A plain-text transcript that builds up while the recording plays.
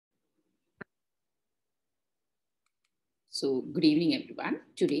So, good evening, everyone.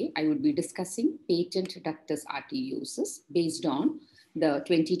 Today, I would be discussing patent ductus arteriosus based on the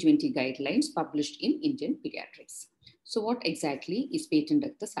 2020 guidelines published in Indian Pediatrics. So, what exactly is patent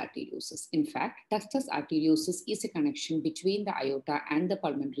ductus arteriosus? In fact, ductus arteriosus is a connection between the aorta and the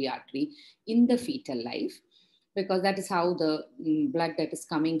pulmonary artery in the fetal life, because that is how the blood that is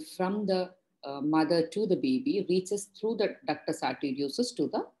coming from the mother to the baby reaches through the ductus arteriosus to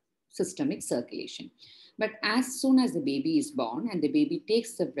the systemic circulation. But as soon as the baby is born and the baby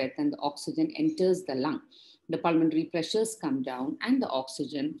takes the breath and the oxygen enters the lung, the pulmonary pressures come down and the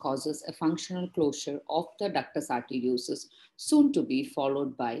oxygen causes a functional closure of the ductus arteriosus, soon to be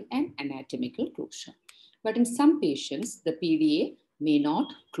followed by an anatomical closure. But in some patients, the PDA may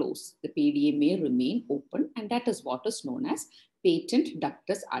not close. The PDA may remain open, and that is what is known as patent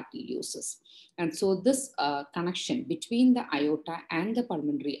ductus arteriosus. And so this connection between the aorta and the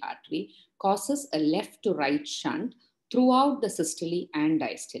pulmonary artery causes a left to right shunt throughout the systole and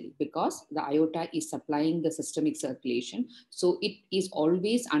diastole, because the aorta is supplying the systemic circulation. So it is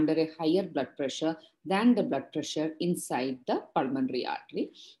always under a higher blood pressure than the blood pressure inside the pulmonary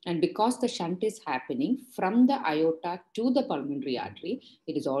artery. And because the shunt is happening from the aorta to the pulmonary artery,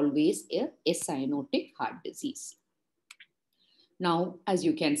 it is always a cyanotic heart disease. Now, as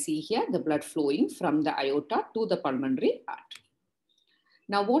you can see here, the blood flowing from the aorta to the pulmonary artery.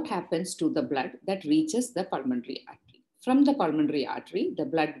 Now, what happens to the blood that reaches the pulmonary artery? From the pulmonary artery, the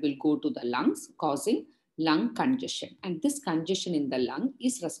blood will go to the lungs, causing lung congestion. And this congestion in the lung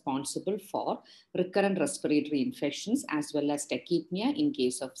is responsible for recurrent respiratory infections as well as tachypnea in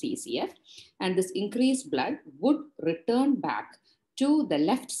case of CCF. And this increased blood would return back to the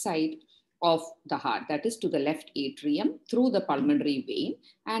left side of the heart, that is to the left atrium through the pulmonary vein,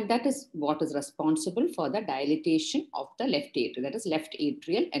 and that is what is responsible for the dilatation of the left atrium, that is left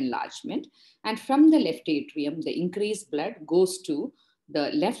atrial enlargement. And from the left atrium, the increased blood goes to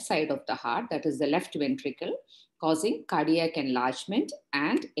the left side of the heart, that is the left ventricle, causing cardiac enlargement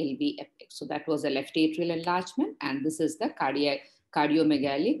and LV apex. So that was the left atrial enlargement, and this is the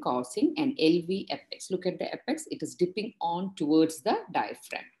cardiomegaly causing an LV apex. Look at the apex, it is dipping on towards the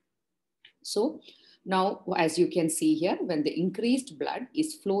diaphragm. So now, as you can see here, when the increased blood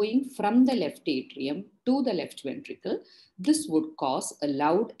is flowing from the left atrium to the left ventricle, this would cause a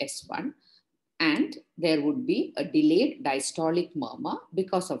loud S1, and there would be a delayed diastolic murmur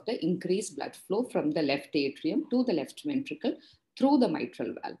because of the increased blood flow from the left atrium to the left ventricle through the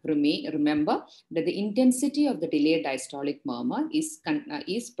mitral valve. Remember that the intensity of the delayed diastolic murmur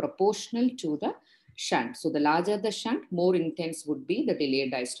is proportional to the shunt. So the larger the shunt, more intense would be the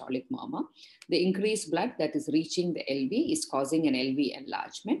delayed diastolic murmur. The increased blood that is reaching the LV is causing an LV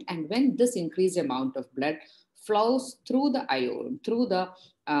enlargement. And when this increased amount of blood flows through the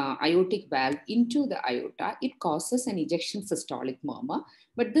aortic valve into the aorta, it causes an ejection systolic murmur.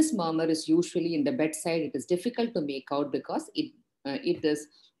 But this murmur is usually in the bedside. It is difficult to make out because it is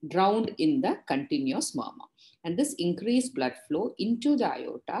drowned in the continuous murmur. And this increased blood flow into the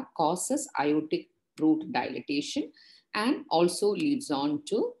aorta causes aortic root dilatation and also leads on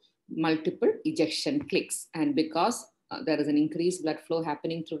to multiple ejection clicks. And because there is an increased blood flow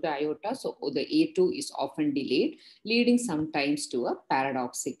happening through the aorta, so the A2 is often delayed, leading sometimes to a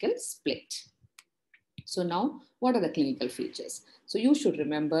paradoxical split. So now, what are the clinical features? So you should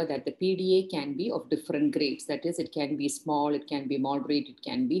remember that the PDA can be of different grades. That is, it can be small, it can be moderate, it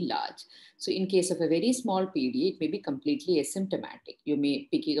can be large. So in case of a very small PDA, it may be completely asymptomatic. You may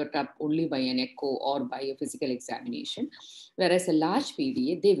pick it up only by an echo or by a physical examination. Whereas a large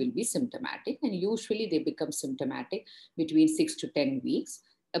PDA, they will be symptomatic, and usually they become symptomatic between 6 to 10 weeks.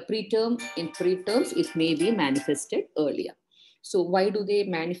 In preterms, it may be manifested earlier. So why do they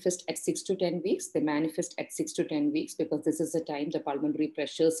manifest at 6 to 10 weeks? They manifest at 6 to 10 weeks because this is the time the pulmonary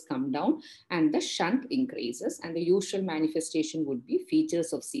pressures come down and the shunt increases. And the usual manifestation would be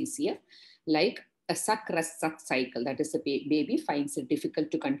features of CCF, like a suck-rest-suck cycle. That is, the baby finds it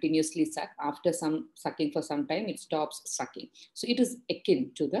difficult to continuously suck. After some sucking for some time, it stops sucking. So it is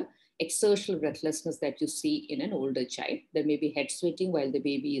akin to the exertional breathlessness that you see in an older child. There may be head sweating while the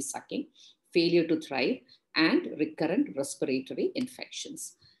baby is sucking, failure to thrive, and recurrent respiratory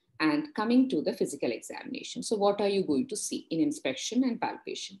infections. And coming to the physical examination. So what are you going to see in inspection and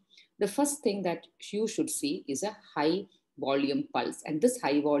palpation? The first thing that you should see is a high volume pulse. And this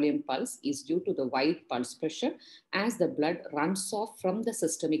high volume pulse is due to the wide pulse pressure as the blood runs off from the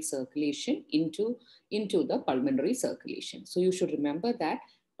systemic circulation into the pulmonary circulation. So you should remember that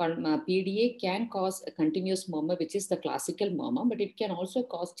PDA can cause a continuous murmur, which is the classical murmur, but it can also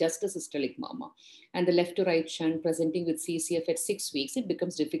cause just a systolic murmur. And the left to right shunt presenting with CCF at 6 weeks, it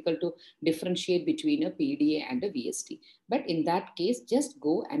becomes difficult to differentiate between a PDA and a VSD. But in that case, just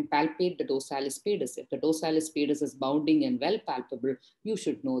go and palpate the dorsalis pedis. If the dorsalis pedis is bounding and well palpable, you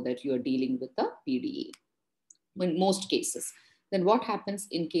should know that you are dealing with a PDA in most cases. Then what happens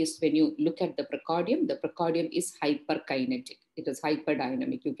in case when you look at the precordium is hyperkinetic. It is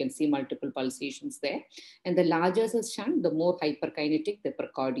hyperdynamic. You can see multiple pulsations there. And the larger the shunt, the more hyperkinetic the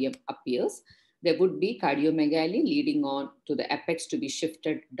precordium appears. There would be cardiomegaly leading on to the apex to be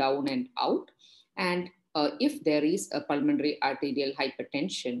shifted down and out. And if there is a pulmonary arterial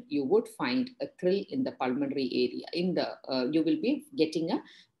hypertension, you would find a thrill in the pulmonary area. You will be getting a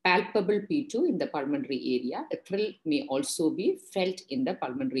palpable P2 in the pulmonary area. A thrill may also be felt in the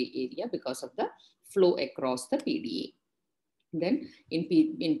pulmonary area because of the flow across the PDA. Then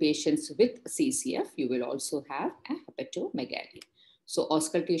in patients with CCF, you will also have a hepatomegaly. So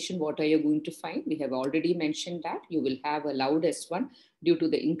auscultation, what are you going to find? We have already mentioned that you will have a loud S1 due to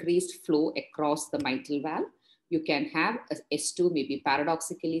the increased flow across the mitral valve. You can have a S2 maybe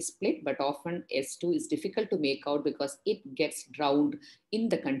paradoxically split, but often S2 is difficult to make out because it gets drowned in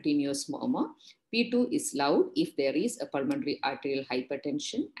the continuous murmur. P2 is loud if there is a pulmonary arterial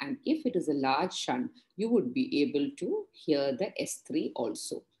hypertension, and if it is a large shunt, you would be able to hear the S3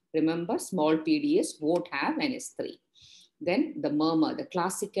 also. Remember, small PDAs won't have an S3. Then the murmur, the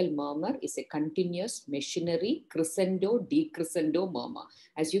classical murmur is a continuous machinery crescendo, decrescendo murmur.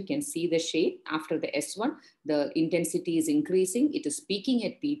 As you can see the shape after the S1, the intensity is increasing, it is peaking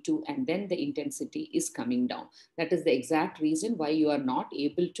at P2, and then the intensity is coming down. That is the exact reason why you are not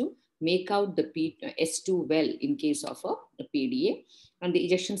able to make out the S2 well in case of a PDA. And the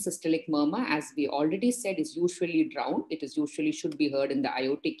ejection systolic murmur, as we already said, is usually drowned. It is usually should be heard in the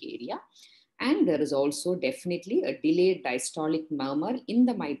aortic area. And there is also definitely a delayed diastolic murmur in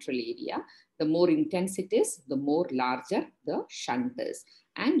the mitral area. The more intense it is, the more larger the shunt is.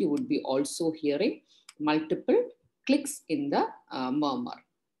 And you would be also hearing multiple clicks in the murmur.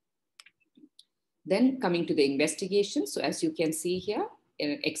 Then coming to the investigation. So as you can see here,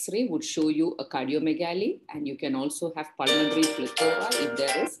 an X-ray would show you a cardiomegaly, and you can also have pulmonary plethora if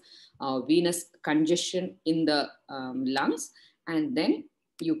there is venous congestion in the lungs. And then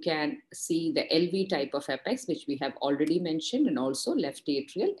you can see the LV type of apex, which we have already mentioned, and also left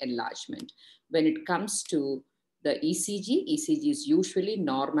atrial enlargement. When it comes to the ECG is usually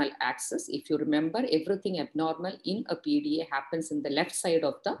normal axis. If you remember, everything abnormal in a PDA happens in the left side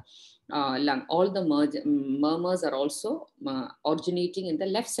of the lung. All the murmurs are also originating in the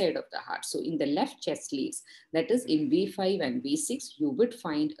left side of the heart. So in the left chest leads, that is in V5 and V6, you would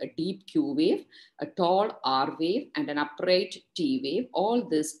find a deep Q wave, a tall R wave, and an upright T wave. All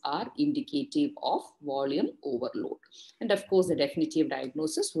these are indicative of volume overload. And of course, the definitive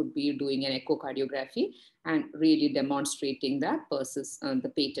diagnosis would be doing an echocardiography and really demonstrating that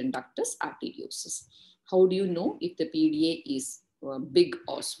the patent ductus arteriosus. How do you know if the PDA is big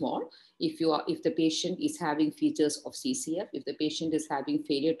or small? If the patient is having features of CCF, if the patient is having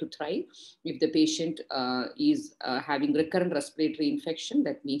failure to thrive, if the patient is having recurrent respiratory infection,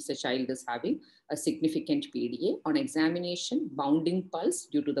 that means the child is having a significant PDA. On examination, bounding pulse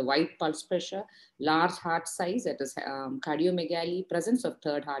due to the wide pulse pressure, large heart size, that is cardiomegaly, presence of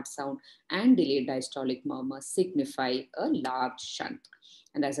third heart sound, and delayed diastolic murmur signify a large shunt.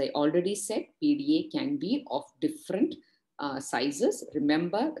 And as I already said, PDA can be of different sizes.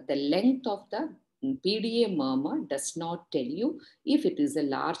 Remember, the length of the PDA murmur does not tell you if it is a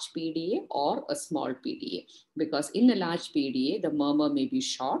large PDA or a small PDA, because in a large PDA, the murmur may be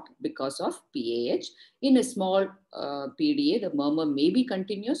short because of PAH. In a small PDA, the murmur may be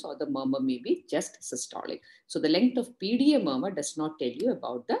continuous or the murmur may be just systolic. So the length of PDA murmur does not tell you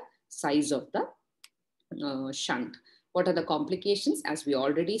about the size of the shunt. What are the complications? As we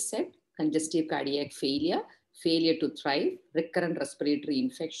already said, congestive cardiac failure, failure to thrive, recurrent respiratory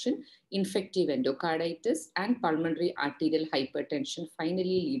infection, infective endocarditis, and pulmonary arterial hypertension, finally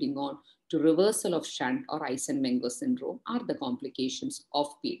leading on to reversal of shunt or Eisenmenger syndrome are the complications of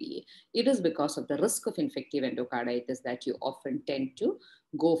PDA. It is because of the risk of infective endocarditis that you often tend to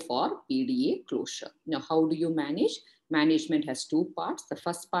go for PDA closure. Now, how do you manage? Management has two parts. The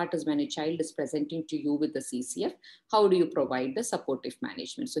first part is when a child is presenting to you with the CCF, how do you provide the supportive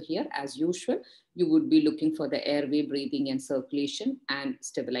management? So here, as usual, you would be looking for the airway, breathing, and circulation and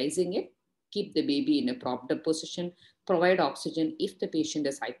stabilizing it. Keep the baby in a propped up position. Provide oxygen if the patient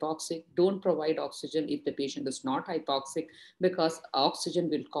is hypoxic. Don't provide oxygen if the patient is not hypoxic, because oxygen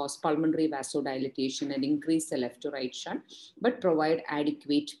will cause pulmonary vasodilatation and increase the left to right shunt. But provide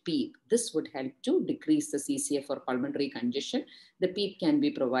adequate PEEP. This would help to decrease the CCF or pulmonary congestion. The PEEP can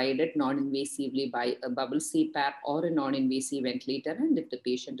be provided non-invasively by a bubble CPAP or a non-invasive ventilator, and if the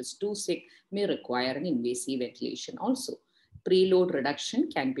patient is too sick, may require an invasive ventilation also. Preload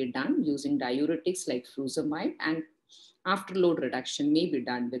reduction can be done using diuretics like furosemide, and afterload reduction may be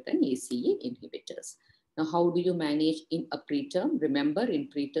done with an ACE inhibitors. Now, how do you manage in a preterm? Remember, in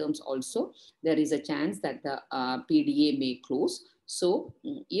preterms also, there is a chance that the PDA may close. So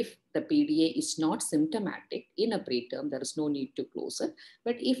if the PDA is not symptomatic in a preterm, there is no need to close it.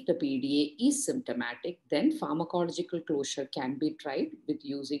 But if the PDA is symptomatic, then pharmacological closure can be tried with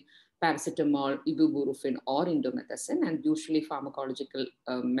using paracetamol, ibuprofen, or indomethacin. And usually pharmacological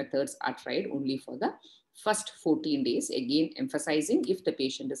methods are tried only for the first 14 days, again emphasizing if the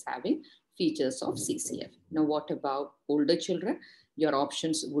patient is having features of CCF. Now, what about older children? Your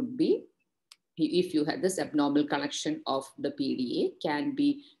options would be, if you had this abnormal connection of the PDA, can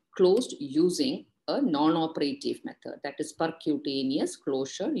be closed using a non-operative method, that is percutaneous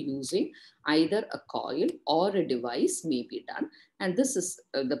closure using either a coil or a device may be done. And this is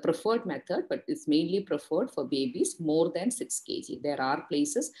the preferred method, but it's mainly preferred for babies more than 6 kg. There are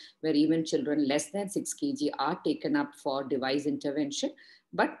places where even children less than 6 kg are taken up for device intervention,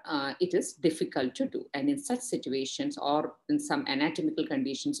 but it is difficult to do. And in such situations, or in some anatomical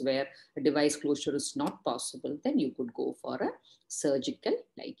conditions where a device closure is not possible, then you could go for a surgical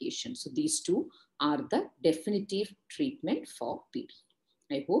ligation. So these two are the definitive treatment for PDA.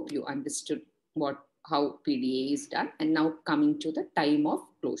 I hope you understood how PDA is done. And now coming to the time of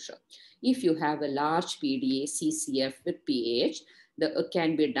closure. If you have a large PDA, CCF with PAH,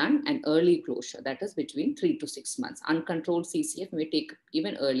 can be done an early closure, that is between 3 to 6 months. Uncontrolled CCF may take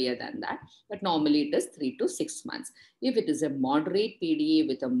even earlier than that, but normally it is 3 to 6 months. If it is a moderate PDA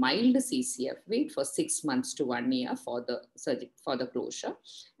with a mild CCF, wait for 6 months to 1 year for the closure.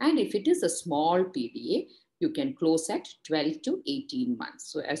 And if it is a small PDA, you can close at 12 to 18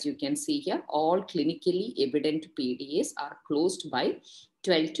 months. So as you can see here, all clinically evident PDAs are closed by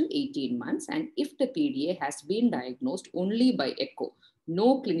 12 to 18 months. And if the PDA has been diagnosed only by echo,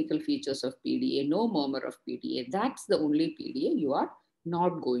 no clinical features of PDA, no murmur of PDA, that's the only PDA you are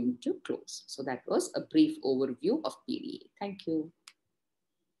not going to close. So that was a brief overview of PDA. Thank you.